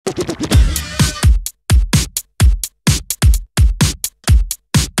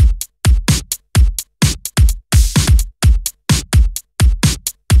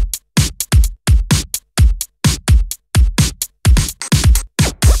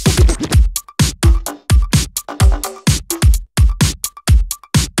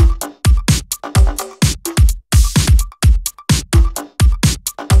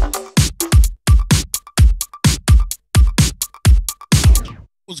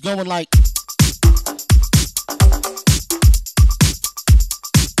Was going like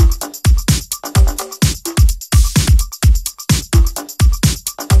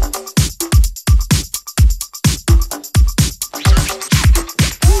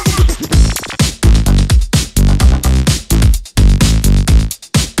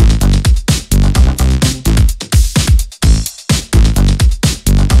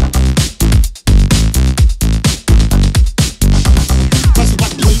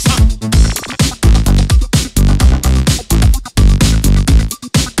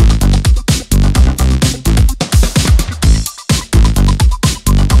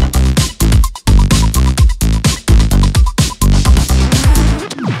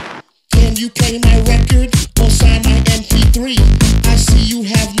you play my record or sign my MP3. I see you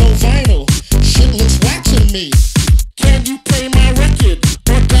have no vinyl. Shit looks whack to me. Can you play my record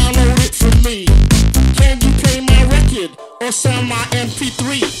or download it from me? Can you play my record or sign my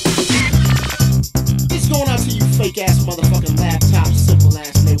MP3? It's going out to you fake ass motherfucking laptop, simple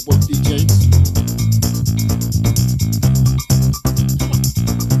ass neighborhood DJs.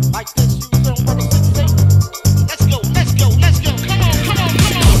 Like this, you don't want to say. Let's go, let's go, let's go. Come on, come on,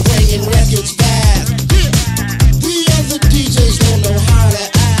 come on. I'm bringing records back. The other DJs don't know how to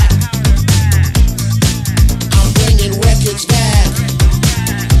act. I'm bringing records back.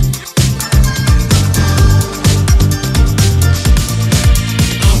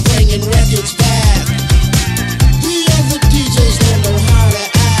 I'm bringing records back. The other DJs don't know how to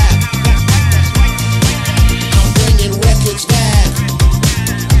act. I'm bringing records back.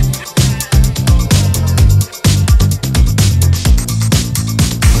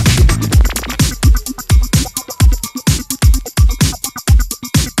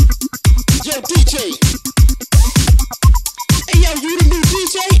 Yo, DJ. Hey, yo, you the new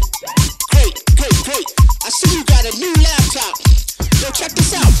DJ? Great, great, great. I see you got a new laptop. Yo, check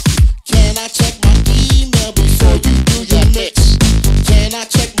this out. Can I check my email before you do your mix? Can I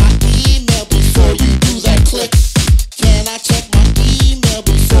check my email before you do that click? Can I check my email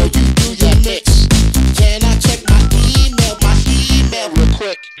before you do your mix? Can I check my email real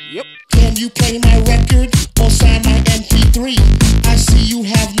quick? Yep. Can you play my record or sign my MP3? I see you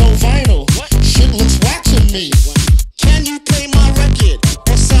have no vinyl. Shit looks whack to me. Can you play my record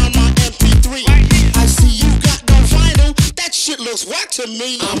or sign my MP3? I see you got no vinyl. That shit looks whack to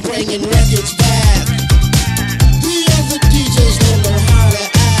me. I'm bringing records back. The other DJs don't know how to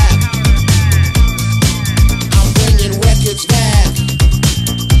act. I'm bringing records back.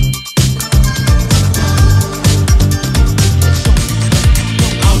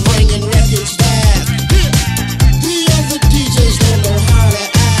 I'm bringing records back. The other DJs don't know how to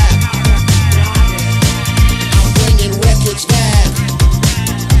act. I'm bringing records back.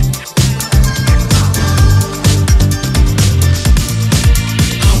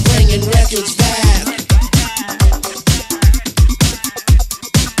 I'm bringing records back.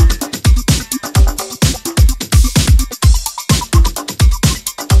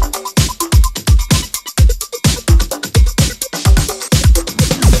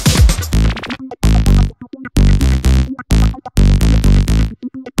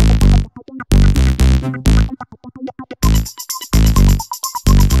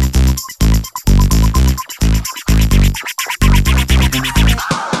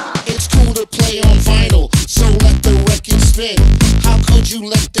 It's cool to play on vinyl, so let the record spin. How could you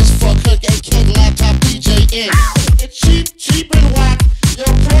let this fucker AK laptop DJ in? It's cheap, cheap and whack.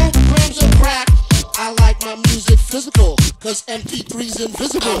 Your programs are crack. I like my music physical, cause MP3's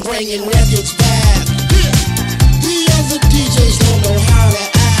invisible. I'm bringing records back. The other DJs don't know how to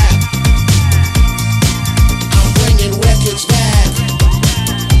act. I'm bringing records back.